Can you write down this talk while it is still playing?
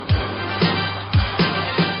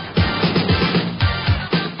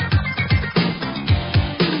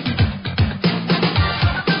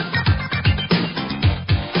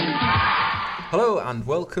and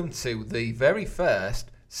welcome to the very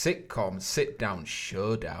first Sitcom Sitdown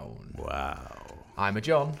Showdown. Wow. I'm a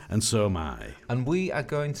John. And so am I. And we are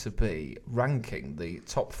going to be ranking the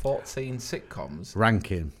top 14 sitcoms.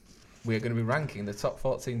 We are going to be ranking the top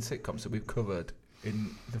 14 sitcoms that we've covered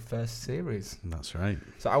in the first series. That's right.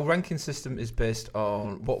 So our ranking system is based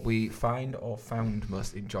on what we find or found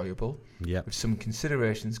most enjoyable. Yep. With some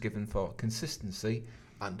considerations given for consistency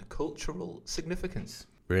and cultural significance.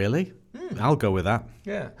 Really? I'll go with that.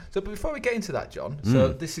 Yeah. So before we get into that, John,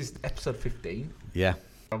 so this is episode 15. Yeah.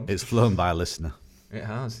 It's flown by a listener. It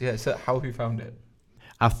has, yeah. So how have you found it?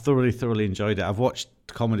 I've thoroughly enjoyed it. I've watched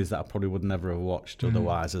comedies that I probably would never have watched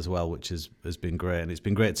otherwise as well, which has been great. And it's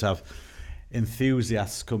been great to have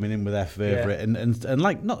enthusiasts coming in with their favourite and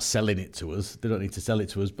like not selling it to us. They don't need to sell it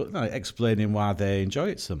to us, but like, explaining why they enjoy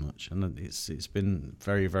it so much. And it's been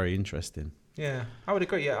very, very interesting. Yeah, I would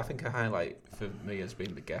agree. Yeah, I think a highlight for me has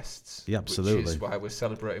been the guests. Yeah, absolutely. Which is why we're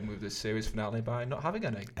celebrating with the series finale by not having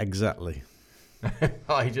any. Exactly.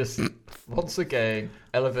 I just, once again,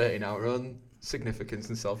 elevating our own significance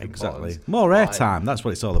and self-importance. Exactly. More airtime, that's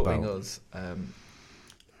what it's all putting about. Us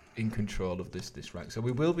in control of this rank. So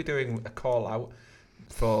we will be doing a call out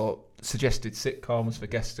for suggested sitcoms for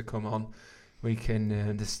guests to come on. We can.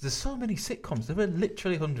 There's so many sitcoms. There are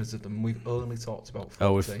literally hundreds of them. We've only talked about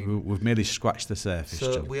 14. We've merely scratched the surface.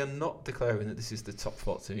 So John. we are not declaring that this is the top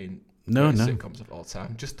 14 no. sitcoms of all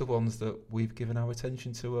time. Just the ones that we've given our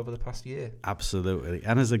attention to over the past year. Absolutely.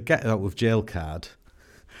 And as a get out with jail card,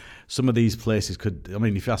 some of these places could. I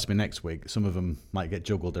mean, if you ask me next week, some of them might get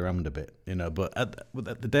juggled around a bit, you know. But at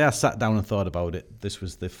the day I sat down and thought about it, this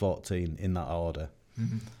was the 14 in that order.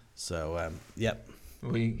 Mm-hmm. So, yep.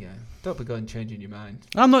 Don't be going changing your mind.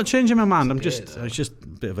 I'm not changing my mind. It's just a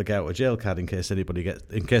bit of a get out of jail card in case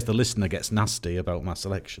the listener gets nasty about my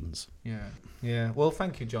selections. Yeah. Well,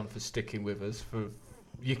 thank you, John, for sticking with us.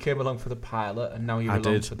 You came along for the pilot, and now you're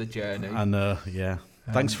along for the journey. I know. Yeah.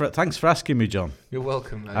 Thanks for asking me, John. You're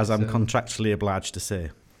welcome, mate. As I'm contractually obliged to say.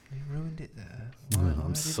 You ruined it there.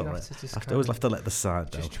 I'm sorry. I always have to let the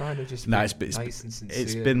side down. Just trying to be nice and sincere.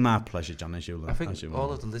 It's been my pleasure, John, as you I think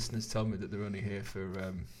all of the listeners tell me that they're only here for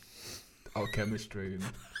our chemistry.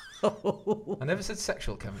 I never said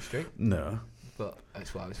sexual chemistry. No. But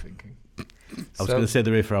that's what I was thinking. I was going to say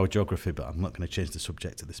they're here for our geography, but I'm not going to change the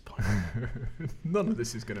subject at this point. None of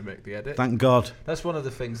this is going to make the edit. Thank God. That's one of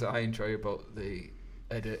the things that I enjoy about the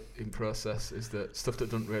editing process is that stuff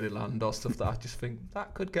that doesn't really land or stuff that I just think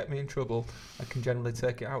that could get me in trouble, I can generally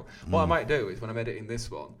take it out. What I might do is when I'm editing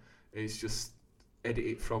this one is just edit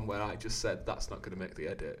it from where I just said that's not going to make the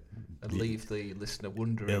edit and leave the listener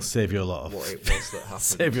wondering. It'll save you a lot of what it was that happened.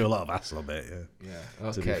 Save you a lot of hassle a bit, yeah.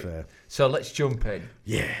 Okay. To be fair. So let's jump in.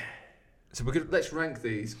 Yeah. So let's rank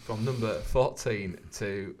these from number 14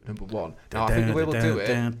 to number 1. Now, I think the way we'll do it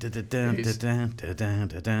is...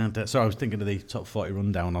 Sorry, I was thinking of the top 40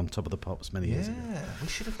 rundown on Top of the Pops many years ago. Yeah, we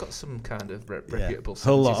should have got some kind of reputable 70s,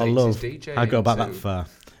 whole lot of love. DJ. I go back that far.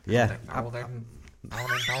 Yeah. Now then,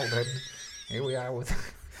 here we are with...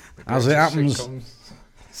 As it happens.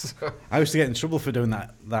 So, I used to get in trouble for doing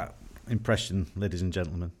that impression, ladies and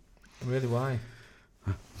gentlemen. Really, why?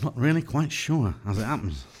 I'm not really quite sure, as it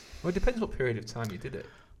happens. Well, it depends what period of time you did it.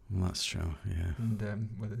 Well, that's true, yeah. And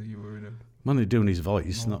whether you were in a... I'm only doing his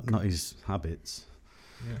voice, not his habits.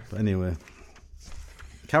 Yeah. But anyway,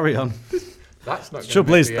 carry on. That's not going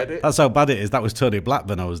to make the edit. That's how bad it is. That was Tony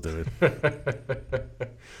Blackburn I was doing.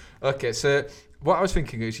 Okay, so what I was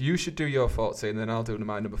thinking is you should do your 14, then I'll do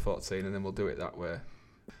my number 14, and then we'll do it that way.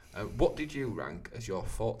 What did you rank as your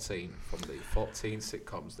 14 from the 14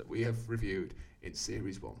 sitcoms that we have reviewed in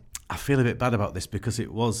Series 1? I feel a bit bad about this because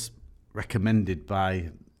it was recommended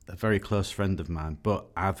by a very close friend of mine, but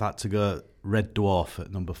I've had to go Red Dwarf at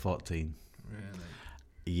number 14. Really?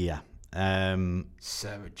 Yeah.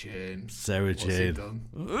 Sarah Jane. What's he done?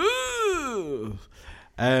 Ooh.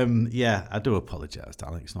 Yeah, I do apologise,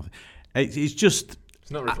 darling. It's nothing. It's just...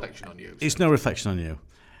 It's no reflection on you. It's no reflection on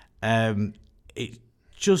you. It's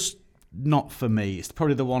just not for me. It's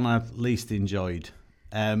probably the one I've least enjoyed.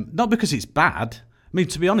 Not because it's bad. I mean,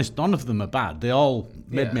 to be honest, none of them are bad. They all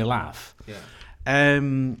made me laugh. Yeah.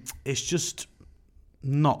 It's just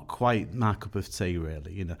not quite my cup of tea,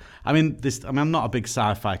 really. You know, I mean, I'm not a big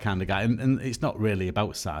sci-fi kind of guy, and it's not really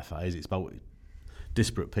about sci-fi. It's about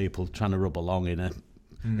disparate people trying to rub along in a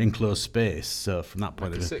enclosed space. So from that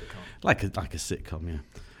point of view, like a sitcom,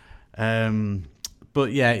 yeah.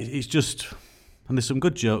 But yeah, it's just, and there's some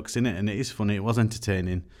good jokes in it, and it is funny. It was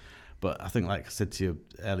entertaining. But I think, like I said to you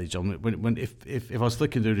earlier, John, if I was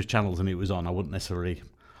flicking through the channels and it was on, I wouldn't necessarily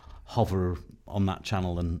hover on that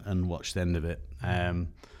channel and watch the end of it.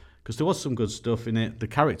 Because there was some good stuff in it. The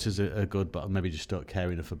characters are good, but I maybe just don't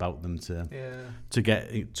care enough about them to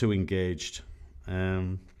get too engaged.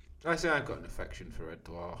 I say I've got an affection for Red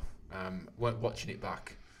Dwarf. Watching it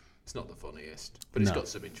back, it's not the funniest, but it's got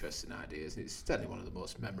some interesting ideas. It's certainly one of the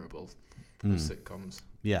most memorable sitcoms.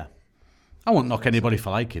 Yeah. I won't knock anybody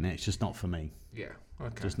for liking it. It's just not for me. Yeah,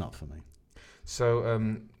 okay. Just not for me. So,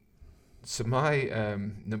 my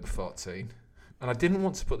number 14, and I didn't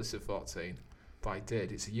want to put this at 14, but I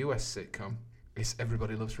did. It's a US sitcom. It's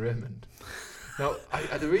Everybody Loves Raymond. Now,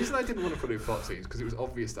 the reason I didn't want to put it at 14 is because it was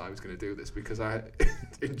obvious that I was going to do this because I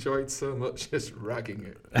enjoyed so much just ragging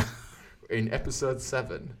it. In episode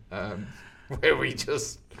 7, where we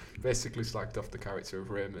just basically slagged off the character of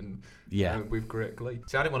Raymond with great glee.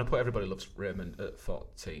 So I didn't want to put Everybody Loves Raymond at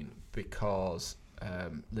 14 because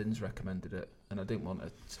Lynn's recommended it, and I didn't want her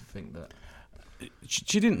to think that.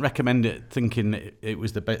 She didn't recommend it thinking it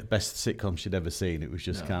was the best sitcom she'd ever seen. It was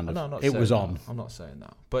just it was on. I'm not saying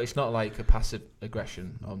that. But it's not like a passive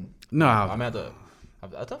aggression on... No. I don't think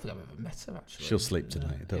I've ever met her, actually. She'll sleep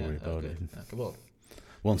tonight. Don't worry about it. Okay, well,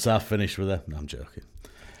 once I've finished with her... No, I'm joking.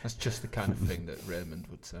 That's just the kind of thing that Raymond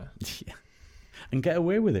would say. Yeah. And get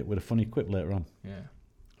away with it with a funny quip later on. Yeah.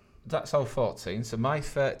 That's our 14. So my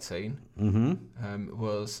 13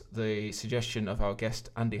 was the suggestion of our guest,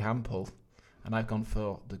 Andy Hampel. And I've gone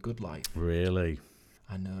for The Good Life. Really?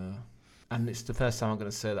 I know. And it's the first time I'm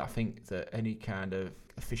going to say that I think that any kind of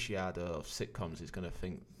aficionado of sitcoms is going to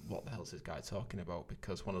think, what the hell's this guy talking about?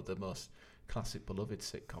 Because one of the most classic, beloved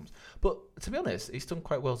sitcoms. But to be honest, he's done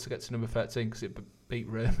quite well to get to number 13 because it beat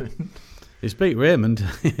Raymond. It's beat Raymond.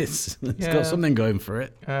 It's got something going for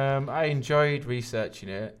it. I enjoyed researching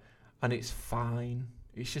it, and it's fine.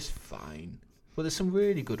 It's just fine. But there's some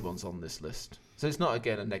really good ones on this list. So it's not,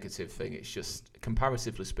 again, a negative thing. It's just,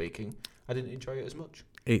 comparatively speaking, I didn't enjoy it as much.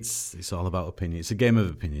 It's all about opinion. It's a game of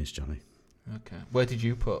opinions, Johnny. Okay. Where did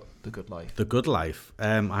you put The Good Life? The Good Life.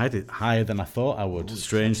 I had it higher than I thought I would,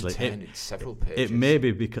 strangely. It's several pages. It may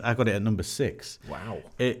be because I got it at number 6. Wow.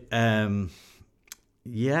 I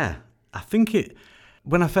think it...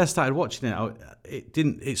 When I first started watching it,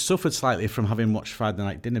 it suffered slightly from having watched Friday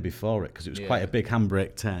Night Dinner before it because it was quite a big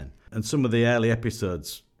handbrake turn. And some of the early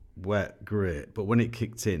episodes were great, but when it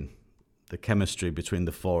kicked in, the chemistry between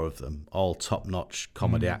the four of them, all top-notch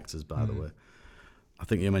comedy actors, by the way. I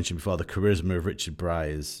think you mentioned before the charisma of Richard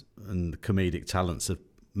Bryars and the comedic talents of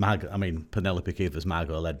Penelope Keith as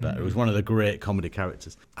Margot Ledbetter. It was one of the great comedy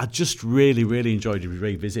characters. I just really, really enjoyed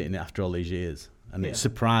revisiting it after all these years, and it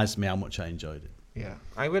surprised me how much I enjoyed it. Yeah,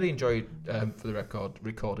 I really enjoyed, for the record,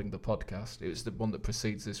 recording the podcast. It was the one that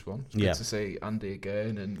precedes this one. It's good to see Andy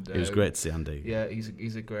again. And it was great to see Andy. Yeah,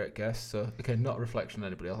 he's a great guest. So, again, not a reflection on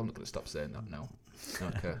anybody else. I'm not going to stop saying that now.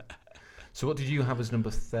 Okay. So what did you have as number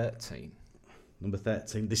 13? Number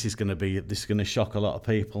 13. This is going to shock a lot of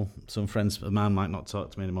people. Some friends of mine might not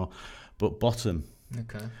talk to me anymore. But Bottom.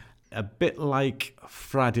 Okay. A bit like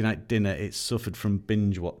Friday Night Dinner, it suffered from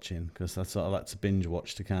binge watching because I sort of like to binge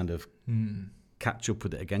watch to kind of catch up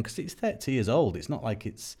with it again because it's 30 years old. It's not like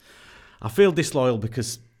it's... I feel disloyal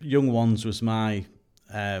because Young Ones was my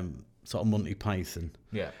sort of Monty Python.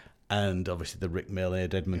 Yeah. And obviously the Rick Mail,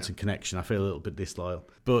 Ed Edmonton connection, I feel a little bit disloyal.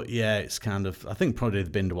 But yeah, it's kind of... I think probably the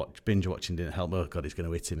binge watching didn't help. Oh, God, he's going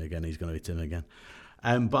to hit him again.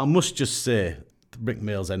 But I must just say, Rick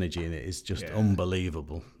Mail's energy in it is just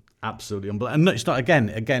unbelievable. Absolutely unbelievable. And it's not,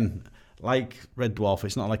 again, like Red Dwarf,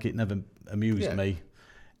 it's not like it never amused me.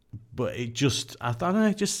 But it just... I don't know,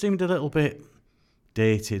 it just seemed a little bit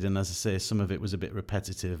dated, and as I say, some of it was a bit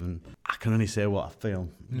repetitive, and I can only say what I feel,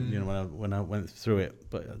 when I went through it.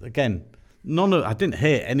 But again, I didn't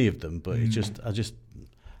hate any of them, but I just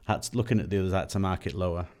had to, looking at the others, I had to mark it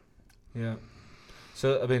lower. Yeah.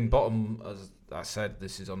 So, Bottom, as I said,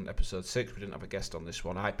 this is on episode 6. We didn't have a guest on this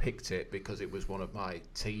one. I picked it because it was one of my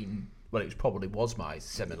teen... Well, it probably was my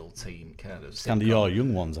seminal teen kind of... Kind of your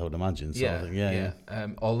Young Ones, I would imagine. Yeah.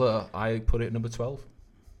 Although I put it at number 12.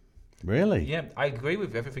 Really? Yeah, I agree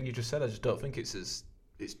with everything you just said. I just don't think it's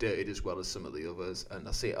dated as well as some of the others. And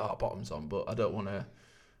I see it, Bottom's on, but I don't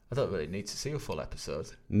really need to see a full episode.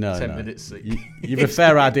 No, 10 minutes. You've a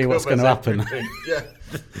fair idea what's going to happen.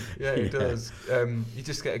 Yeah, it does. You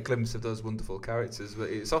just get a glimpse of those wonderful characters. But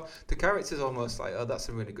the character's almost like, oh, that's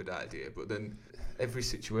a really good idea. but then every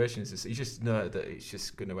situation is just, you just know that it's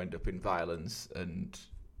just going to end up in violence and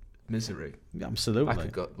misery. Yeah, absolutely. I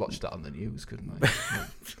could watch that on the news, couldn't I? Yeah.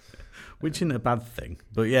 Which isn't a bad thing.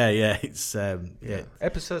 But it's...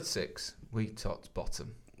 Episode 6, we talked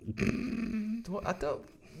Bottom. I don't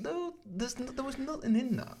know. There was nothing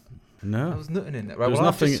in that. No. There was nothing in there. Right, There was well,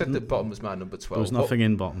 nothing, I just said that bottom was my number 12. There was nothing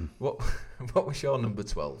in bottom. What was your number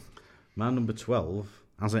 12? My number 12,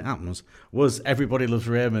 as it happens, was Everybody Loves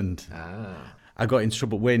Raymond. Ah. I got in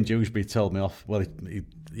trouble. Wayne Dewsbury told me off. Well,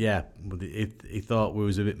 he thought we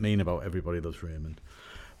was a bit mean about Everybody Loves Raymond.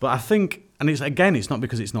 But I think, and it's not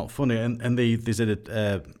because it's not funny. And there's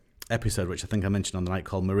an episode which I think I mentioned on the night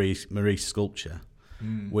called Marie's Sculpture,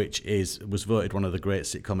 which was voted one of the great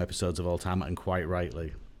sitcom episodes of all time, and quite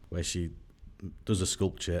rightly, where she does a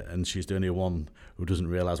sculpture and she's the only one who doesn't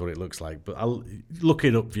realise what it looks like. But I'll look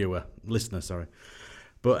it up, listener, sorry.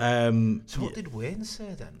 But so what did Wayne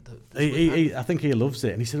say then? I think he loves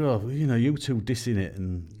it, and he said, "Oh, you two dissing it,"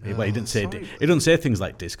 and he didn't say he doesn't say things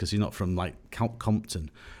like diss because he's not from like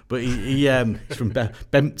Compton, but he's from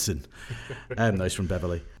Bempton. No, he's from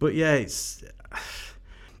Beverley. But yeah, it's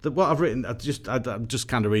what I've written. I'm just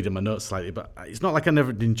kind of reading my notes slightly, but it's not like I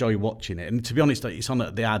never enjoy watching it. And to be honest, it's on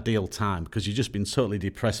at the ideal time because you've just been totally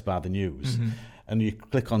depressed by the news, and you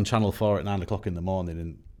click on Channel 4 at 9 o'clock in the morning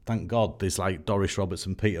and. Thank God there's like Doris Roberts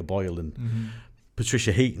and Peter Boyle and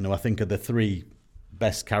Patricia Heaton, who I think are the three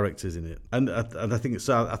best characters in it. And I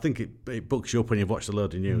think it books you up when you've watched a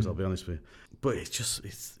load of news, I'll be honest with you. But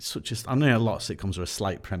it's such a... I know a lot of sitcoms are a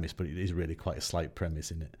slight premise, but it is really quite a slight premise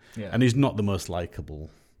in it. Yeah. And he's not the most likeable.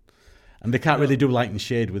 And they can't really do light and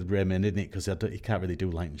shade with Raymond, isn't it? Because he can't really do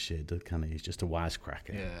light and shade, can he? He's just a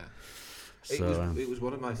wisecracker. Yeah. So, it was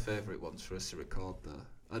one of my favourite ones for us to record, though.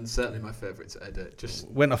 And certainly my favourite to edit. Just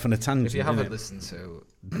went off on a tangent. If you haven't listened to,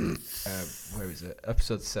 where is it?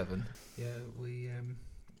 Episode 7. Yeah, we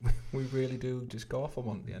really do just go off on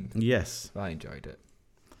one at the end. Yes, I enjoyed it.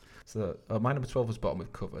 So my number 12 was bottom.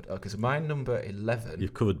 We've covered. Because my number 11.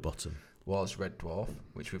 You've covered bottom. Was Red Dwarf,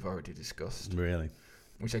 which we've already discussed. Really.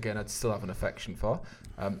 Which again, I'd still have an affection for.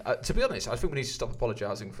 To be honest, I think we need to stop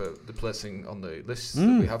apologising for the placing on the lists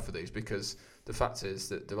that we have for these, because the fact is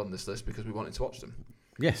that they're on this list because we wanted to watch them.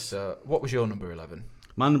 Yes. So, what was your number 11?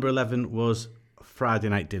 My number 11 was Friday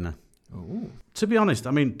Night Dinner. Ooh. To be honest,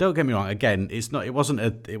 I mean, don't get me wrong. Again, it wasn't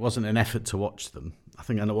an effort to watch them. I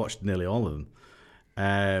think I watched nearly all of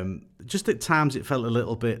them. Just at times, it felt a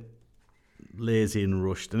little bit lazy and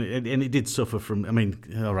rushed, and it did suffer from. I mean,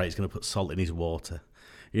 all right, he's going to put salt in his water.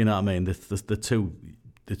 You know what I mean?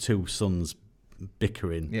 The two sons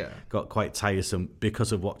bickering got quite tiresome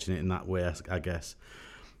because of watching it in that way, I guess.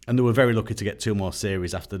 And they were very lucky to get 2 more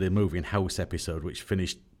series after the Moving House episode, which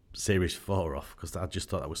finished series 4 off, because I just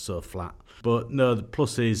thought that was so flat. But no, the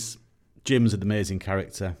plus is Jim's an amazing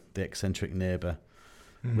character, the eccentric neighbour,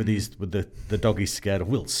 with the dog he's scared of.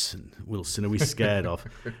 Wilson, who he's scared of.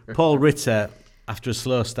 Paul Ritter, after a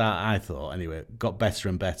slow start, I thought, anyway, got better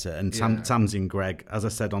and better. And Tamsin Gregg, as I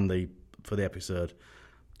said for the episode,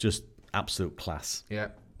 just absolute class. Yeah.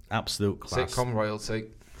 Absolute class. Sitcom royalty.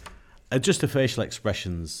 Just the facial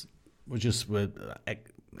expressions were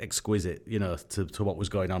exquisite, to what was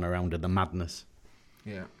going on around and the madness.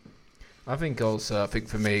 Yeah. I think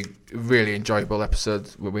for me, a really enjoyable episode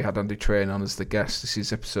where we had Andy Train on as the guest. This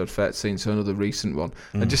is episode 13, so another recent one.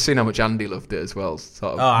 And just seeing how much Andy loved it as well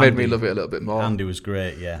sort of made me love it a little bit more. Andy was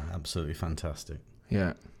great, yeah, absolutely fantastic.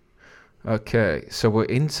 Yeah. Okay, so we're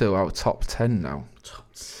into our top 10 now. Top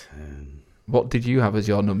 10. What did you have as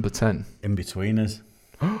your number 10? In-Betweeners.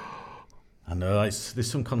 I know,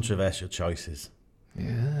 there's some controversial choices.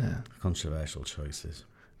 Yeah. Controversial choices.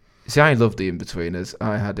 See, I love the In-Betweeners.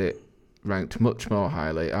 I had it ranked much more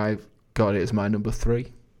highly. I've got it as my number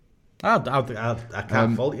 3. I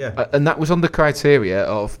can't fault you. And that was on the criteria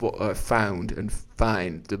of what I found and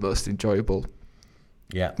find the most enjoyable.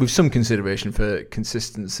 Yeah. With some consideration for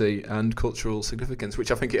consistency and cultural significance,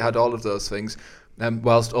 which I think it had all of those things,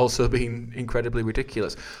 whilst also being incredibly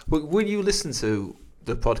ridiculous. But when you listen to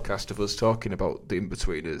the podcast of us talking about the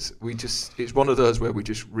In-Betweeners, it's one of those where we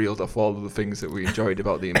just reeled off all of the things that we enjoyed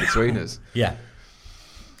about the In-Betweeners. Yeah.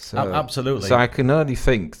 So, absolutely. So I can only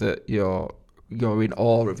think that you're in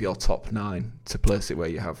awe of your top 9 to place it where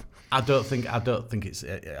you have. I think it's.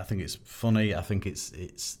 I think it's funny. I think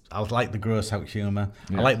it's. I like the gross out humour.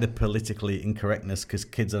 Yeah. I like the politically incorrectness because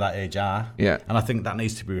kids of that age are. Yeah. And I think that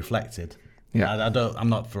needs to be reflected. Yeah. I'm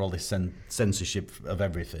not for all this censorship of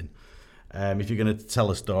everything. If you're going to tell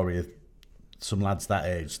a story of some lads that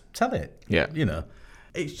age, tell it. Yeah.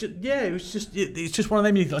 It's just it's just one of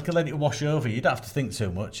them you can let it wash over. You don't have to think too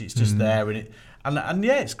much. It's just there and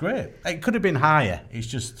it's great. It could have been higher. It's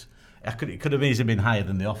just it could have easily been higher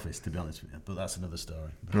than The Office, to be honest with you. But that's another story.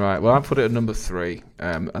 Right. Well, I put it at number 3,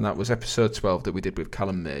 and that was episode 12 that we did with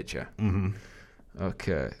Callum Major. Mm-hmm.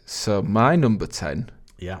 Okay. So my number 10.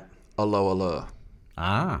 Yeah. Hello, hello.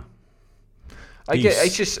 Ah.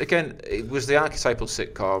 It's just, again, it was the archetypal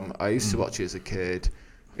sitcom. I used to watch it as a kid.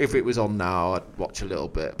 If it was on now, I'd watch a little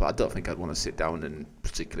bit, but I don't think I'd want to sit down and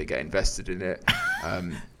particularly get invested in it.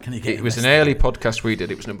 It was an early podcast we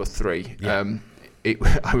did. It was number 3. Yeah.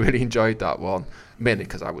 I really enjoyed that one, mainly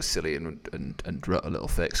because I was silly and wrote a little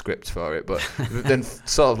fake script for it, but then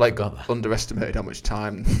sort of like underestimated how much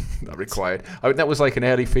time that required. That was like an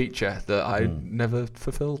early feature that I never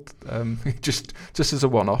fulfilled, just as a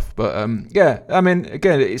one-off. But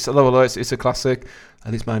again, it's a lower low. It's a classic,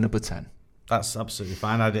 and it's my number 10. That's absolutely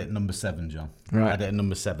fine. I did it at number 7, John. Right. I did it at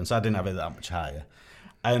number 7, so I didn't have it that much higher.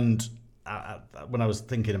 And when I was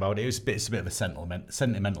thinking about it, it's a bit of a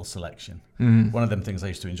sentimental selection. One of them things I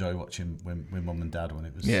used to enjoy watching with Mum and Dad when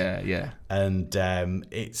it was... Yeah. And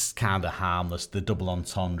it's kind of harmless. The double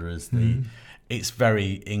entendres, it's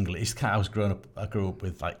very English. I grew up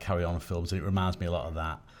with like Carry On films, and it reminds me a lot of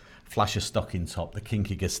that. Flash of Stocking Top, the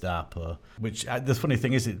kinky Gestapo, which the funny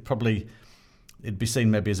thing is it'd be seen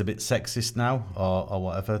maybe as a bit sexist now or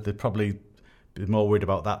whatever. They'd probably be more worried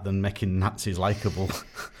about that than making Nazis likeable.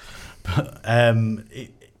 But to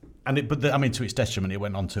its detriment, it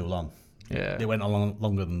went on too long. Yeah, it went on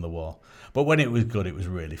longer than the war. But when it was good, it was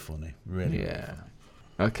really funny. Really. Yeah.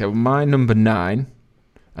 Okay, well, my number 9,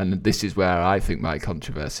 and this is where I think my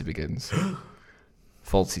controversy begins.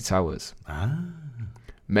 Fawlty Towers.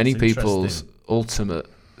 Many people's ultimate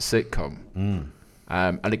sitcom.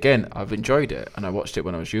 And again, I've enjoyed it, and I watched it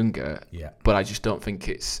when I was younger. Yeah. But I just don't think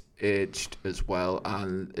it's aged as well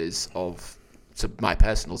and is of to my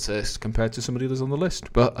personal taste compared to some of the others on the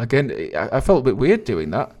list. But again, I felt a bit weird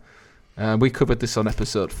doing that. We covered this on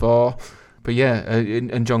episode 4. But yeah,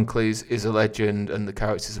 and John Cleese is a legend, and the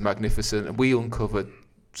characters are magnificent. And we uncovered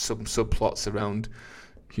some subplots around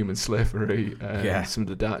human slavery and some of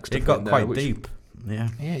the dark stuff. It got quite deep. Yeah,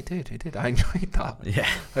 it did. I enjoyed that. Yeah,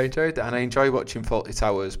 I enjoyed that, and I enjoy watching Fawlty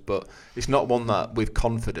Towers, but it's not one that, with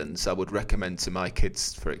confidence, I would recommend to my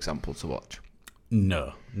kids, for example, to watch.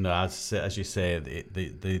 No. As you say,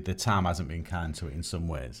 the time hasn't been kind to it in some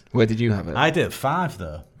ways. Where did you have it? I did at 5,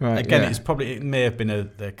 though. Right. Again, it may have been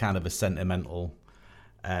a kind of a sentimental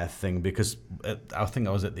thing, because I think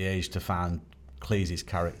I was at the age to find Cleese's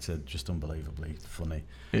character just unbelievably funny.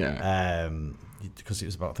 Yeah. Because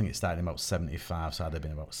it started in about 75, so I'd have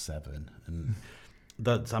been about 7, and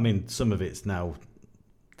some of it's now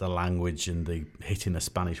the language and the hitting a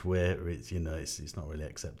Spanish waiter. It's not really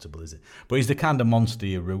acceptable, is it? But he's the kind of monster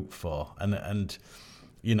you root for, and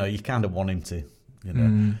you kind of want him to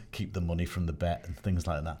keep the money from the bet and things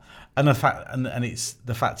like that. And the fact it's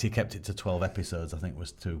the fact he kept it to 12 episodes, I think,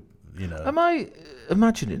 was too. Am I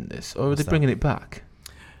imagining this, or are they bringing it back?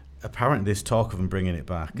 Apparently, there's talk of them bringing it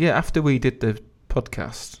back. Yeah, after we did the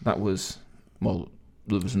podcast, there was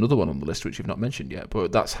another one on the list which you've not mentioned yet,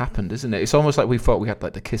 but that's happened, isn't it? It's almost like we thought we had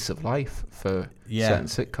like the kiss of life for certain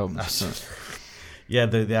sitcoms. Yeah,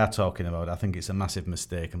 they are talking about it. I think it's a massive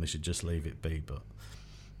mistake, and they should just leave it be. But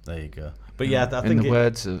there you go. But I think in the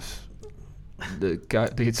words of the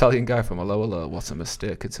Italian guy from Hello, what a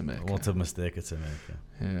mistake to make. What a mistake to make.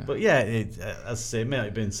 Yeah. But yeah, as I say, it may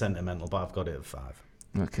have been sentimental, but I've got it at 5.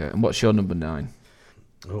 Okay, and what's your number 9?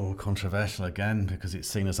 Oh, controversial again, because it's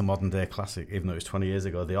seen as a modern day classic, even though it was 20 years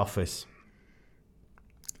ago. The Office.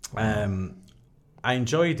 I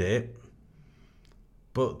enjoyed it,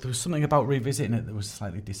 but there was something about revisiting it that was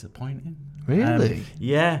slightly disappointing. Really?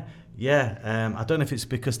 Yeah. I don't know if it's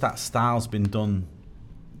because that style's been done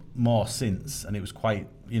more since, and it was quite,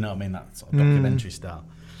 that sort of documentary style.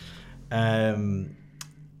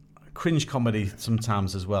 Cringe comedy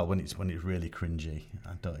sometimes as well, when it's really cringy.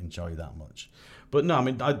 I don't enjoy that much. But no,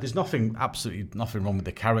 there's absolutely nothing wrong with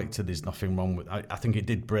the character. There's nothing wrong with. I think it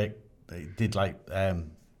did break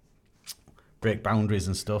boundaries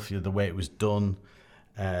and stuff. The way it was done.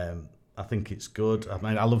 I think it's good.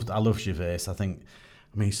 I love Gervais.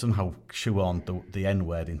 He somehow shoehorned the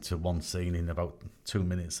N-word into one scene in about 2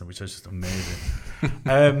 minutes, which was just amazing.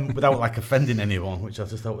 Without offending anyone, which I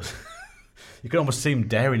just thought was. You could almost see him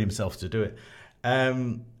daring himself to do it.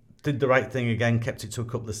 Did the right thing again, kept it to a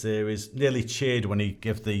couple of series. Nearly cheered when he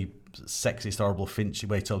gave the sexist, horrible Finch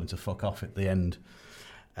where he told him to fuck off at the end.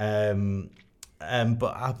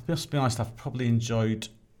 But I'll just be honest, I've probably enjoyed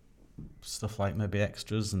stuff like maybe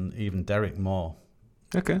Extras and even Derek more.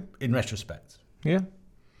 Okay. In retrospect. Yeah.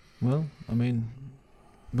 Well,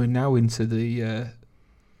 we're now into the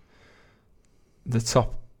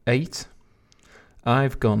top 8.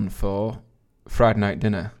 I've gone for Friday Night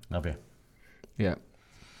Dinner. Have you? Yeah.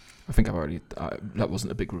 I think I've already... that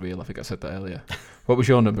wasn't a big reveal. I think I said that earlier. What was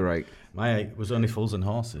your number 8? My 8 was Only Fools and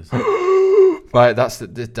Horses. Right, that's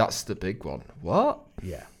the big one. What?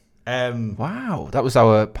 Yeah. Wow, that was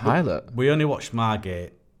our pilot. We only watched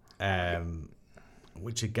Margate,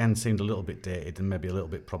 which again seemed a little bit dated and maybe a little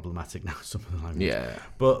bit problematic now. Some of the language. Yeah.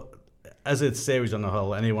 But as a series on the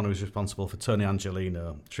whole, anyone who's responsible for Tony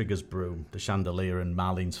Angelino, Trigger's Broom, The Chandelier, and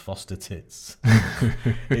Marlene's Foster Tits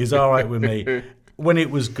is all right with me. When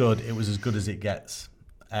it was good, it was as good as it gets.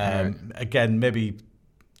 Right. Again, maybe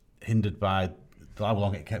hindered by how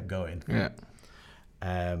long it kept going. Yeah.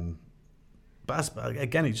 But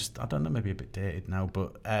again, it just, I don't know, maybe a bit dated now,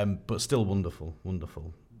 but still wonderful.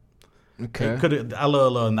 Okay.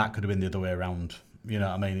 Hello and that could have been the other way around. You know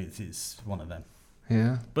what I mean? It's one of them.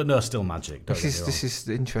 Yeah. But no, still magic. This is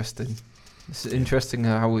interesting. It's interesting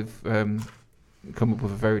how we've come up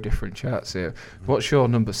with a very different charts here. What's your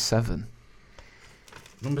number 7?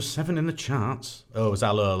 Number 7 in the charts. Oh, it was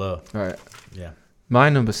Hello. Right. Yeah. My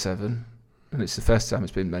number 7, and it's the first time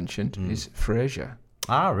it's been mentioned, is Frasier.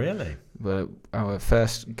 Ah, really? Where our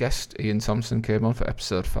first guest, Ian Thompson, came on for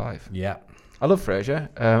episode 5. Yeah. I love Frasier.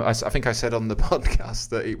 I think I said on the podcast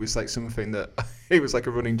that it was like something that it was like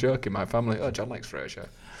a running joke in my family. Oh, John likes Frasier,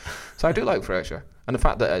 so I do like Frasier, and the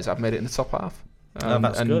fact that is I've made it in the top half.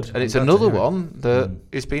 That's good. And it's another one that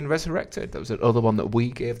is being resurrected. That was another one that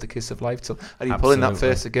we gave the kiss of life to. And you're pulling that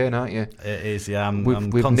face again, aren't you? It is, yeah. I'm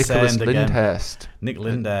with Nicholas again. Lyndhurst. Nick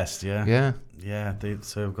Lyndhurst, yeah. Yeah. Yeah,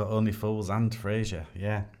 so we've got Only Fools and Frasier.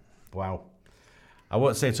 Yeah. Wow. I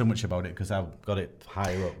won't say too much about it because I've got it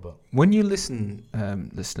higher up. But when you listen,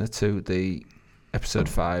 listener, to the episode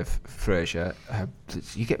 5 Frasier,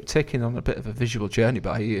 you get taken on a bit of a visual journey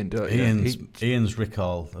by Ian, don't you? Ian's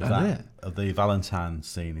recall of the Valentine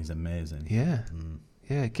scene is amazing. Yeah.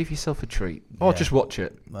 Yeah, give yourself a treat. Or just watch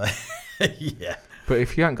it. Yeah. But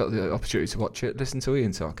if you haven't got the opportunity to watch it, listen to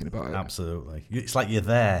Ian talking about it. Absolutely. It's like you're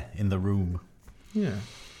there in the room. Yeah.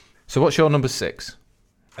 So what's your number 6?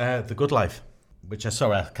 The Good Life. Which I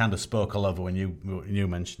kind of spoke all over when you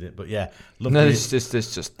mentioned it, but yeah, it's just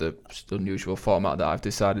the unusual format that I've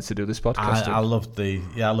decided to do this podcast. I loved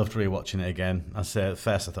rewatching it again. I say at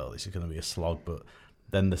first I thought this is going to be a slog, but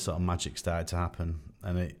then the sort of magic started to happen,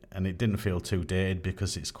 and it didn't feel too dated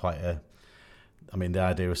because it's quite the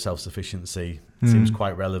idea of self-sufficiency seems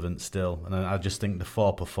quite relevant still, and I just think the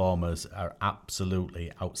 4 performers are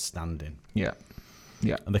absolutely outstanding. Yeah.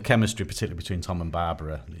 Yeah, and the chemistry, particularly between Tom and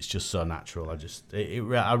Barbara, it's just so natural. It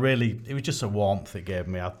was just a warmth it gave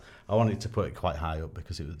me. I wanted to put it quite high up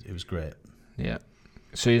because it was great. Yeah.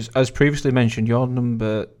 So as previously mentioned, your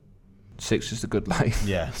number 6 is The Good Life.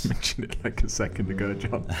 Yes. I mentioned it like a second ago,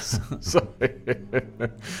 John. Sorry.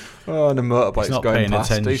 Oh, and the motorbike's going past.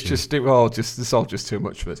 Attention. It's all just too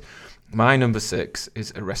much for us. My number 6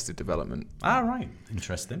 is Arrested Development. Ah, right.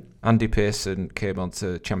 Interesting. Andy Pearson came on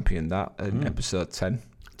to champion that in episode 10.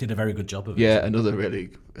 Did a very good job of it. Yeah, another really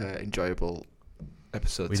enjoyable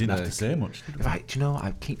episode. We didn't have to say much, did we? Right, do you know,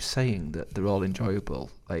 I keep saying that they're all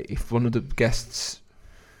enjoyable. Like, if one of the guests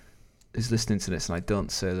is listening to this and I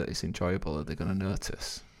don't say that it's enjoyable, are they going to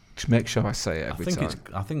notice? Just make sure I say it every time.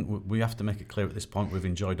 I think we have to make it clear at this point we've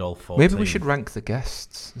enjoyed all 14. Maybe we should rank the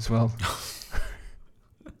guests as well.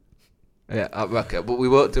 Yeah, okay, but we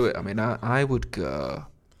won't do it. I mean, I would go.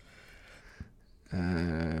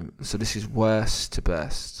 So this is worst to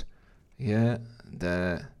best. Yeah,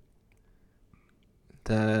 there,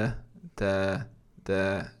 and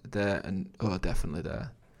definitely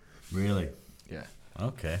there. Really? Yeah.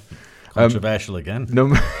 Okay. Controversial again.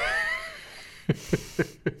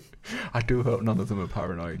 I do hope none of them are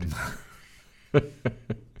paranoid.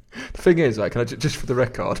 The thing is, like, can I just for the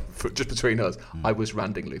record, just between us, I was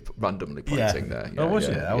randomly pointing there. Yeah, was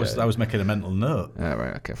it? I was making a mental note.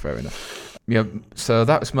 Right, okay, fair enough. Yeah, so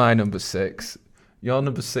that was my number 6. Your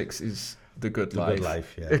number 6 is The Good Life. Good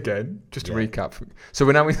Life, yeah. Again, just to recap. So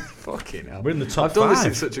we're now in fucking hell. We're in the top 5. I've done this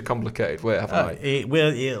in such a complicated way, haven't I?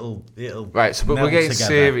 It'll right. So, but we're getting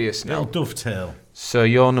serious now. It'll dovetail. So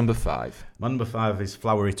your number 5. My number 5 is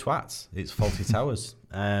Flowery Twats. It's Faulty Towers.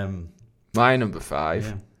 My number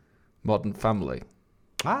 5. Modern Family.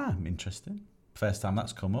 Ah, interesting. First time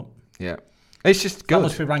that's come up. Yeah, it's just good. That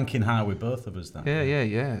must be ranking high with both of us then.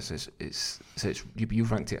 Yeah. So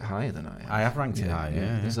you've ranked it higher than I have. I have ranked it high.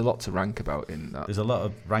 Yeah. There's a lot to rank about in that. There's a lot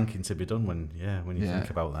of ranking to be done when you think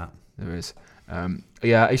about that. There is.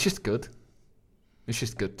 Yeah, it's just good. It's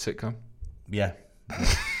just good sitcom. Yeah.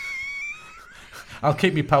 I'll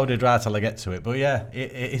keep me powder dry till I get to it, but yeah,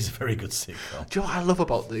 it is a very good sitcom. Do you know what I love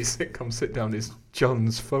about these sitcom sit-down is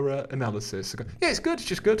John's thorough analysis. Yeah, it's good, it's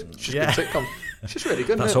just good. It's just good sitcom. It's just really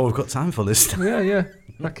good. That's all we've got time for this time. Yeah.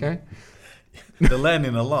 Okay. They're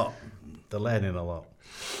learning a lot.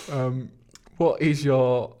 What is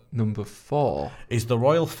your number 4? Is The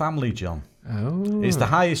Royal Family, John. Oh. It's the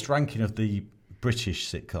highest ranking of the British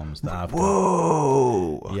sitcoms that I've done.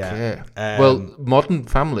 Whoa. Okay. Yeah. Well, Modern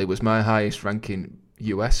Family was my highest ranking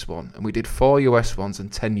US one, and we did 4 US ones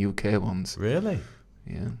and 10 UK ones. Really?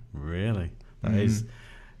 Yeah. Really? That is.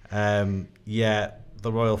 Yeah,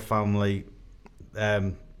 the Royal Family.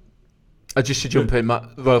 Just to jump in,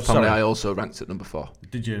 Royal Family, Sorry. I also ranked at number 4.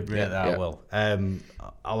 Did you rate Yeah, that? yeah. Well,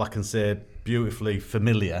 all I can say, beautifully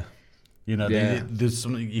familiar. You know, Yeah. there's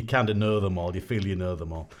something you kind of know them all. You feel you know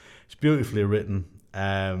them all. It's beautifully written.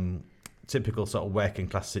 Typical sort of working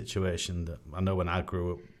class situation that I know when I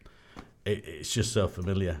grew up. It's just so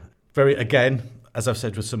familiar. Very, again, as I've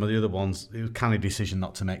said with some of the other ones, it was kind of decision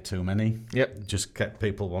not to make too many. Yep. Just kept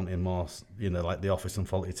people wanting more. You know, like The Office and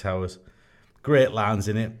Fawlty Towers. Great lines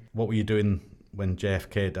in it. What were you doing when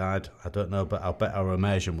JFK died? I don't know, but I'll bet our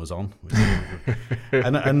immersion was on.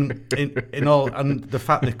 and in all, and the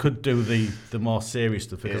fact they could do the more serious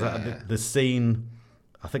stuff, because the scene,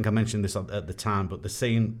 I think I mentioned this at the time, but the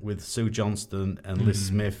scene with Sue Johnston and Liz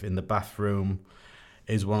Smith in the bathroom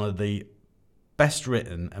is one of the best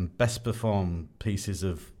written and best performed pieces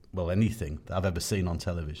of, well, anything that I've ever seen on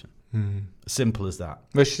television. Simple as that.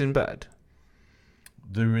 Where she's in bed?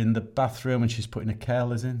 They're in the bathroom and she's putting her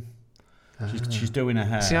curlers in. She's doing her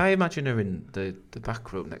hair. See, I imagine her in the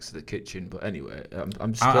back room next to the kitchen, but anyway,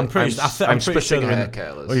 I'm pretty splitting sure hair they're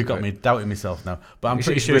curlers. Well, you've got me doubting myself now, but I'm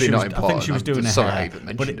pretty It's sure really she was. not I think she was important. doing her Sorry I hair.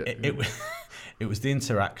 even But mentioned it was the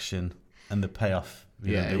interaction and the payoff.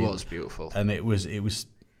 It was beautiful, and it was.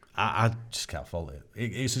 I just can't fault it.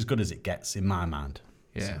 It's as good as it gets in my mind.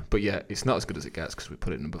 Yeah, So. but yeah, it's not as good as it gets because we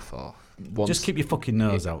put it number 4. Just keep your fucking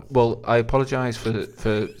nose out. Well, I apologise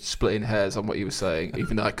for splitting hairs on what you were saying,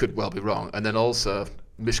 even though I could well be wrong, and then also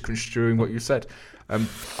misconstruing what you said.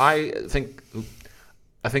 I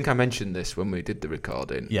think I mentioned this when we did the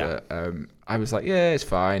recording. Yeah. I was like, yeah, it's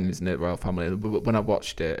fine, isn't it, Royal Family? But when I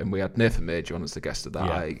watched it and we had Nathan Major on as the guest of that,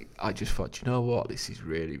 Yeah. I just thought, you know what, this is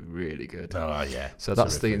really, really good. Oh yeah. So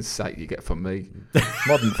that's the insight you get from me.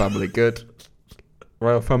 Modern Family, good.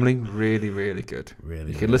 Royal Family, really, really good. Really,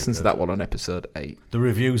 you can really listen good. to that one on episode 8. The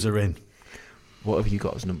reviews are in. What have you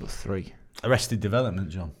got as number 3? Arrested Development,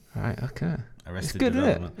 John. Right, okay. Arrested It's good,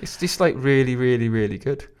 Development. isn't it? It's just like really, really, really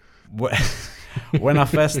good. When I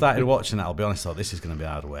first started watching it, I'll be honest, I thought this is going to be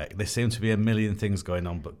hard work. There seem to be a million things going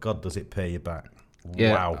on, but God, does it pay you back?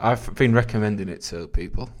 Yeah, Wow. I've been recommending it to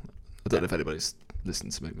people. I don't know if anybody's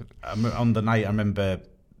listened to me. But On the night, I remember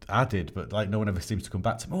I did, but like no one ever seems to come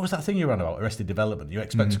back to me. What was that thing you ran about, Arrested Development? You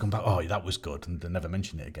expect to come back, oh, that was good, and they never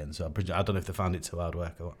mentioned it again. So I don't know if they found it too hard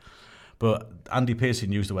work or what. But Andy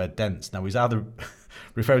Pearson used the word dense. Now, he's either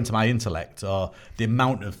referring to my intellect or the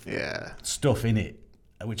amount of stuff in it,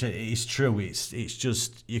 which is true. It's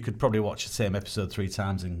just, you could probably watch the same episode 3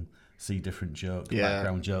 times and see different jokes,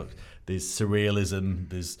 background jokes. There's surrealism,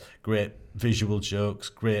 there's great visual jokes,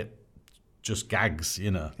 great just gags,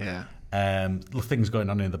 you know. yeah. Things going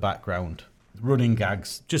on in the background, running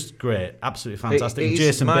gags, just great, absolutely fantastic. It's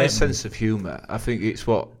Jason my Bateman. sense of humour. I think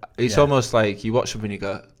it's almost like you watch something and you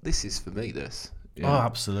go, this is for me, this. Oh,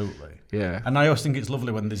 absolutely. Yeah. And I always think it's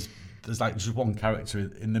lovely when there's like just one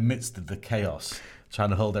character in the midst of the chaos trying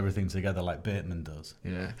to hold everything together like Bateman does.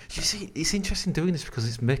 Yeah. You see, it's interesting doing this because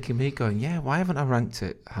it's making me going, yeah, why haven't I ranked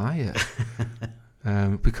it higher?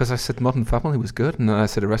 Because I said Modern Family was good, and then I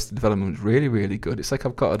said Arrested Development was really, really good. It's like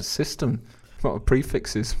I've got a system, I've got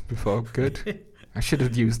prefixes before good. I should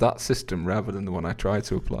have used that system rather than the one I tried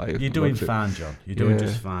to apply. You're doing fine, John. You're doing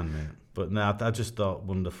just fine, mate. But no, I just thought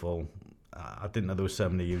wonderful. I didn't know there were so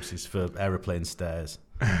many uses for aeroplane stairs.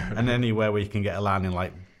 And anywhere where you can get a line in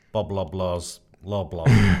like Bob Loblaw's Law Block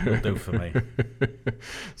will do for me.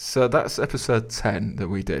 So that's episode 10 that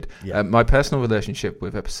we did. Yeah. My personal relationship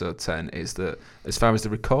with episode 10 is that as far as the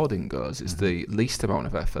recording goes, it's the least amount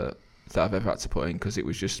of effort that I've ever had to put in because it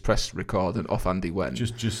was just press record and off Andy went.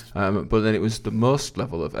 But then it was the most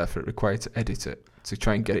level of effort required to edit it, to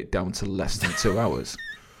try and get it down to less than 2 hours.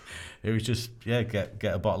 It was just, get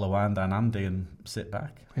a bottle of wine down Andy and sit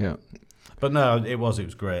back. Yeah. But no, it was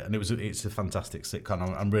great. And it's a fantastic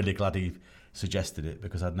sitcom. I'm really glad he suggested it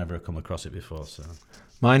because I'd never come across it before. So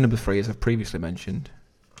my number 3, as I've previously mentioned,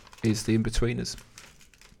 is The In-Betweeners.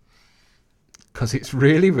 Because it's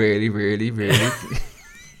really, really, really, really...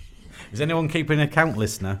 Is anyone keeping an account,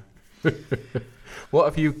 listener? What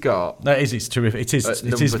have you got? No, it's terrific. It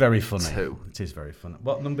is very funny. 2. It is very funny.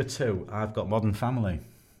 What, number 2? I've got Modern Family.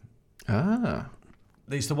 Ah.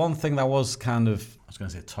 It's the one thing that was kind of, I was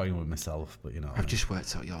going to say toying with myself, but you know. I've just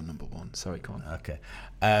worked out your number 1. Sorry, go on. Okay.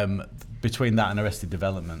 Between that and Arrested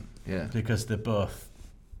Development. Yeah. Because they're both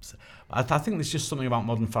I think there's just something about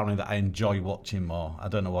Modern Family that I enjoy watching more. I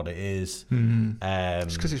don't know what it is.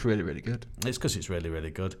 It's because it's really, really good. It's because it's really,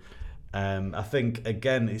 really good. I think,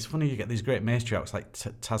 again, it's funny you get these great matriarchs like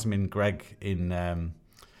Tasmin Gregg in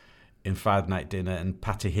Friday Night Dinner and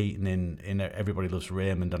Patty Heaton in Everybody Loves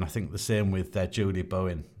Raymond, and I think the same with Julie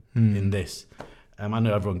Bowen in this. I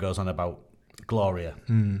know everyone goes on about Gloria,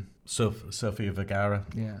 Sofia Vergara.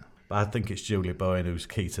 Yeah. But I think it's Julie Bowen who's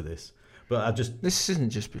key to this. But this isn't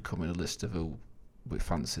just becoming a list of who we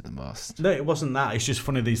fancy the most. No, it wasn't that. It's just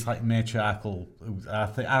funny these like matriarchal. I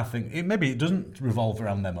think maybe it doesn't revolve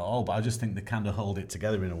around them at all, but I just think they kind of hold it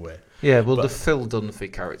together in a way. Yeah, well, the Phil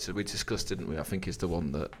Dunphy character we discussed, didn't we? I think is the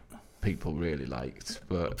one that people really liked.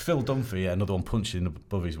 But Phil Dunphy, another one punching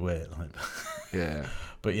above his weight. Yeah,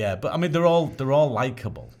 but I mean they're all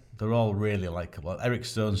likable. They're all really likable. Eric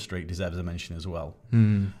Stone Street deserves a mention as well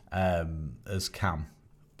as Cam.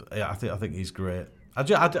 Yeah, I think he's great. I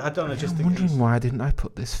don't know. I'm wondering why didn't I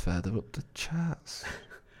put this further up the charts?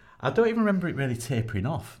 I don't even remember it really tapering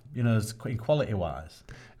off. As quality wise.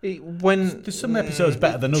 There's some episodes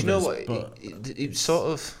better than others. You know what? But it sort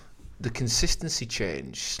of the consistency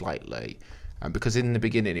changed slightly, and because in the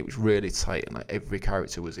beginning it was really tight and like every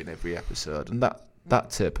character was in every episode, and that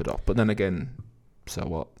tapered off. But then again, so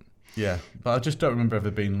what? Yeah, but I just don't remember ever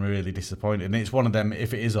being really disappointed. And it's one of them.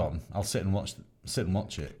 If it is on, I'll sit and watch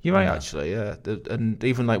it. You might actually, yeah. And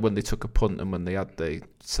even like when they took a punt and when they had the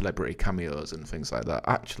celebrity cameos and things like that,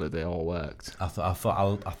 actually they all worked. I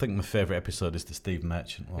think my favourite episode is the Steve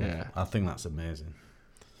Merchant one. Yeah, I think that's amazing.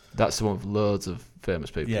 That's the one with loads of famous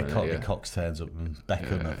people. Yeah, Courtney Cox turns up and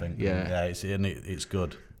Beckham. I think. Yeah, it's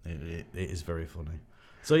good. It is very funny.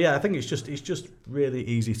 So yeah, I think it's just really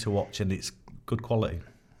easy to watch and it's good quality.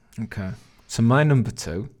 Okay, so my number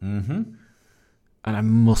 2, and I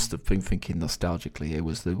must have been thinking nostalgically here,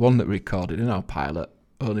 was the one that we recorded in our pilot,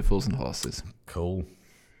 Only Fools and Horses. Cool.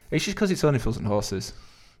 It's just because it's Only Fools and Horses.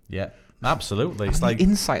 Yeah, absolutely. It's like the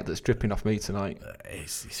insight that's dripping off me tonight.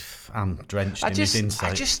 I'm drenched in his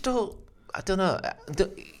insight. I don't know.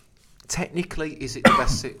 Technically, is it the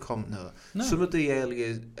best sitcom? No. Some of the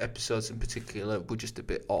earlier episodes in particular were just a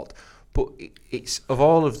bit odd. But it's of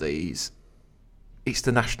all of these, it's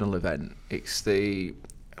the national event. It's you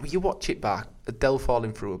watch it back, Adele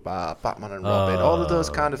falling through a bar, Batman and Robin, all of those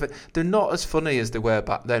kind of things. They're not as funny as they were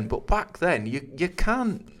back then. But back then, you just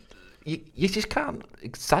can't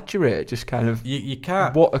exaggerate. Just kind of you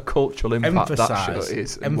can't. What a cultural impact that show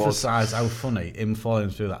is. Emphasise how funny him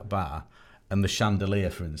falling through that bar and the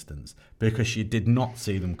chandelier, for instance, because you did not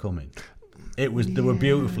see them coming. They were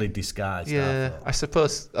beautifully disguised. Yeah, I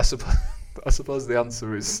suppose the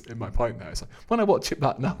answer is in my point now. It's like, when I watch it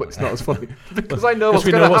back now, it's not as funny because I know what's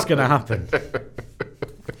going to happen.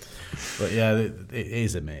 But yeah, it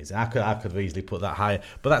is amazing. I could easily put that higher.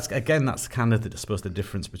 But that's kind of the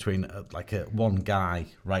difference between one guy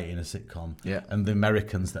writing a sitcom and the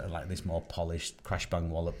Americans that are like this more polished crash bang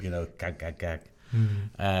wallop, gag.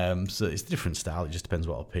 So it's a different style. It just depends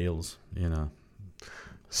what appeals,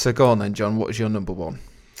 So go on then, John. What is your number 1?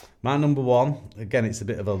 My number 1, again, it's a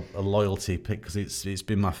bit of a loyalty pick because it's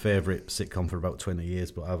been my favourite sitcom for about 20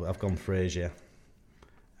 years, but I've gone Frasier.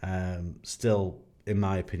 Still, in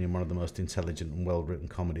my opinion, one of the most intelligent and well-written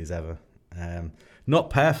comedies ever.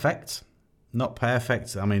 Not perfect.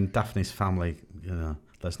 I mean, Daphne's Family,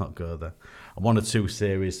 let's not go there. 1 or 2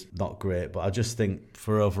 series, not great, but I just think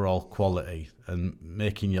for overall quality and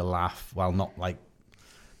making you laugh while not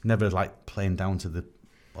never playing down to the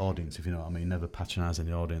audience, if you know what I mean, never patronising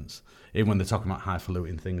the audience, even when they're talking about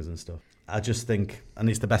highfalutin things and stuff. I just think, and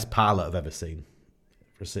it's the best pilot I've ever seen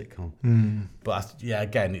for a sitcom. But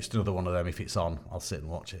again, it's another one of them. If it's on, I'll sit and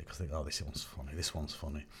watch it because I think, this one's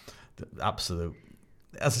funny. Absolute.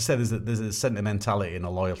 As I said, there's a sentimentality and a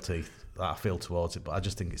loyalty that I feel towards it, but I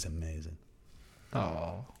just think it's amazing.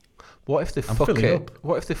 Oh. What if they fuck it?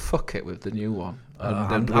 What if they fuck it with the new one? And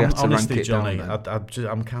then we have to honestly, rank it Johnny, down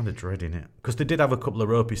I'm kind of dreading it because they did have a couple of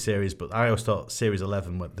ropey series, but I always thought Series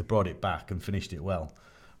 11 they brought it back and finished it well.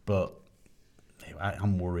 But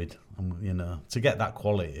I'm worried. To get that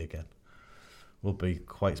quality again will be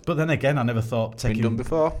quite. But then again, I never thought taking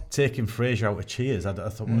Frasier out of Cheers. I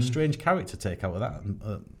thought what a strange character to take out of that.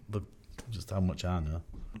 Look, just how much I know.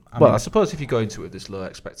 I suppose if you go into it with this low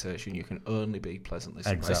expectation, you can only be pleasantly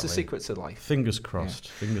surprised. Exactly. It's the secret to life. Fingers crossed.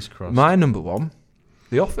 Yeah. Fingers crossed. My number 1,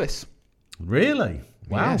 The Office. Really?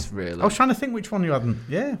 Wow. Yes, really. I was trying to think which one you hadn't.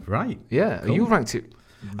 Yeah, right. Yeah, cool. You ranked it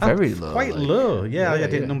very low. Quite low. Yeah, I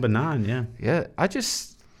had it number 9. Yeah. Yeah, I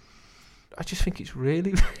just think it's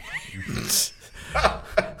really.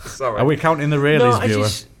 Sorry. Are we counting the realies, viewer?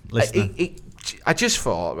 Listener? I just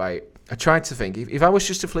thought, right. I tried to think, if I was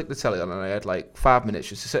just to flick the telly on and I had like 5 minutes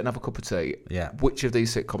just to sit and have a cup of tea, which of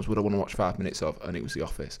these sitcoms would I want to watch 5 minutes of? And it was The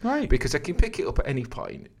Office. Right. Because I can pick it up at any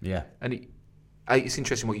point. Yeah. And it's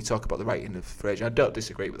interesting what you talk about the writing of Frasier. I don't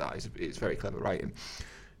disagree with that. It's very clever writing.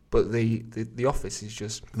 But the Office is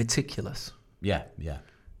just meticulous. Yeah, yeah.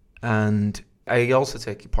 And I also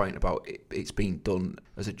take your point about it's being done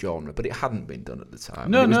as a genre, but it hadn't been done at the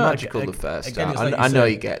time. No, it was no, magical the first again, time. I know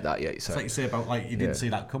you get that, yeah. It's like you say about you didn't see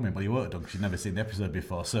that coming, but you would have done because you'd never seen the episode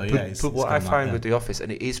before. So but what I find with The Office,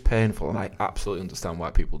 and it is painful, and I absolutely understand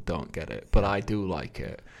why people don't get it, but I do like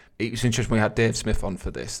it. It was interesting. We had Dave Smith on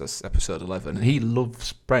for this. That's episode 11, and he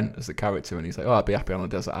loves Brent as the character, and he's like, "Oh, I'd be happy on a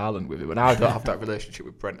desert island with him." And I don't have that relationship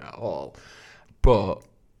with Brent at all. But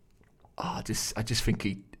I just think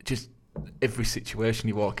he just. Every situation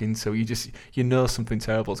you walk into, you know something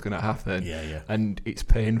terrible is going to happen, and it's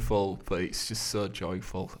painful, but it's just so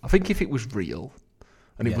joyful. I think if it was real,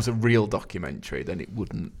 and it was a real documentary, then it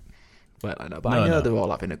wouldn't. Well, I know, but I know they're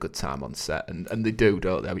all having a good time on set, and they do,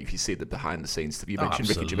 don't they? I mean, if you see the behind the scenes stuff, you mentioned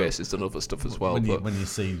Ricky Gervais has done other stuff as well. When you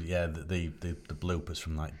see the bloopers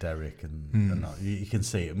from like Derek and you can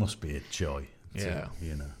see it must be a joy.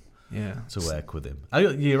 To work with him.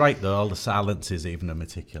 You're right though. All the silences, even are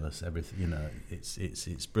meticulous. Everything,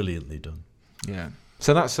 it's brilliantly done. Yeah.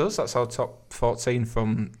 So that's us. That's our top 14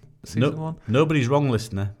 from season 1. Nobody's wrong,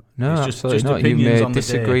 listener. No, it's absolutely just not. You may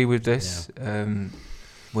disagree with this. Yeah.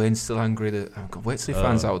 Wayne's still angry that wait till he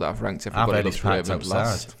finds out that I've ranked everybody else Raven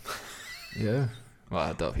last. Yeah. Well,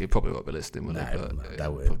 I don't. He probably won't be listening, will he? But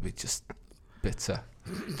probably just bitter.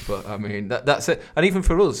 But I mean, that's it. And even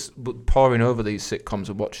for us, poring over these sitcoms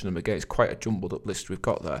and watching them again, it's quite a jumbled up list we've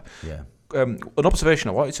got there. Yeah. An observation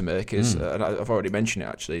I wanted to make is, and I've already mentioned it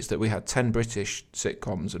actually, is that we had 10 British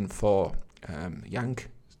sitcoms and 4 Yank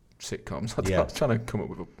sitcoms. I'm trying to come up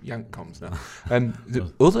with Yankcoms now.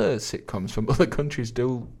 The other sitcoms from other countries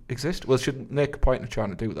do exist. Well, should make a point of trying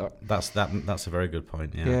to do that. That's a very good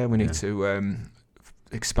point. Yeah. Yeah, we need to.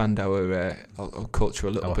 Expand our culture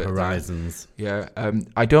a little bit. Horizons. Yeah.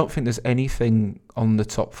 I don't think there's anything on the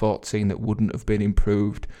top 14 that wouldn't have been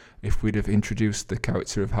improved if we'd have introduced the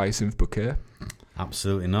character of Hyacinth Bouquet.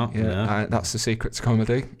 Absolutely not. Yeah, no. That's the secret to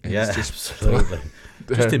comedy. It's absolutely.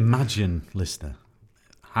 Just imagine, listener,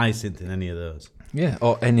 Hyacinth in any of those. Yeah,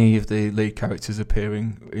 or any of the lead characters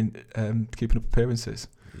appearing in keeping up appearances.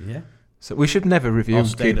 Yeah. So we should never review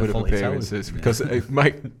Keeping Up Appearances because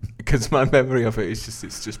because my memory of it is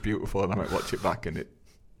it's just beautiful, and I might watch it back and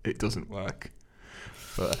it doesn't work.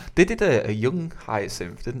 But they did a young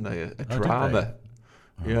Hyacinth, didn't they? A drama.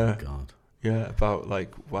 Did they? Oh God. Yeah, about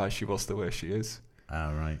like why she was the way she is.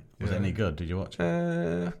 Oh right. Was it any good? Did you watch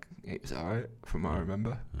it? It was alright from what I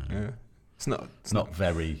remember. Yeah. It's not top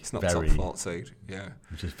 14, yeah.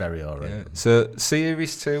 Which is very alright. Yeah. So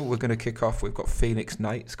series 2, we're going to kick off. We've got Phoenix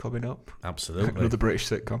Nights coming up. Absolutely. Another British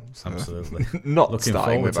sitcom. So absolutely. Not looking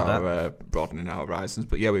starting with our broadening our horizons,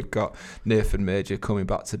 but yeah, we've got Nathan Major coming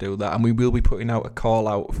back to do that, and we will be putting out a call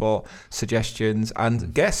out for suggestions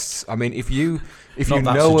and guests. I mean, if you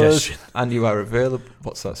know us and you are available,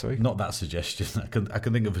 what's that? Sorry. Not that suggestion. I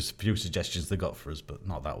can think of a few suggestions they got for us, but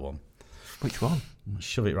not that one. Which one?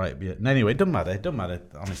 Shove it right. Anyway, it doesn't matter.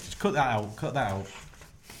 Honestly, cut that out.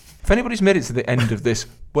 If anybody's made it to the end of this,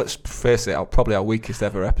 let's face it, probably our weakest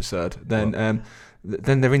ever episode, then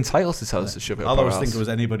they're entitled to tell us to shove it up our All I was arse. thinking was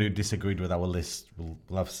anybody who disagreed with our list will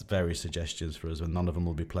have various suggestions for us, and none of them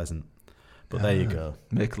will be pleasant. But there you go.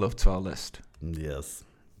 Make love to our list. Yes.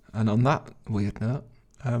 And on that weird note,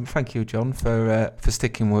 thank you, John, for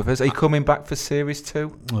sticking with us. Are you coming back for series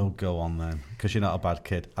 2? Oh, go on then, because you're not a bad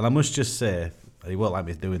kid. And I must just say, you won't like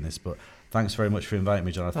me doing this, but thanks very much for inviting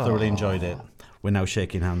me, John. I thoroughly enjoyed it. We're now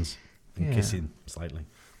shaking hands and kissing slightly.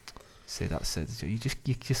 See, that's it. You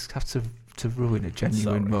just have to ruin a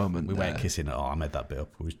genuine moment. We weren't kissing at all. I made that bit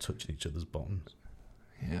up. We were touching each other's bottoms.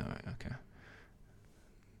 Yeah, right, okay.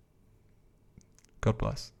 God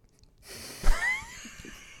bless.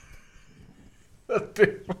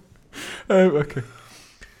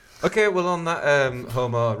 Okay, well, on that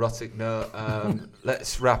homoerotic note,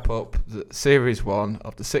 let's wrap up series 1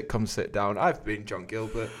 of the Sitcom Sitdown. I've been John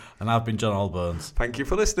Gilbert. And I've been John Allbones. Thank you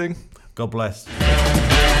for listening. God bless.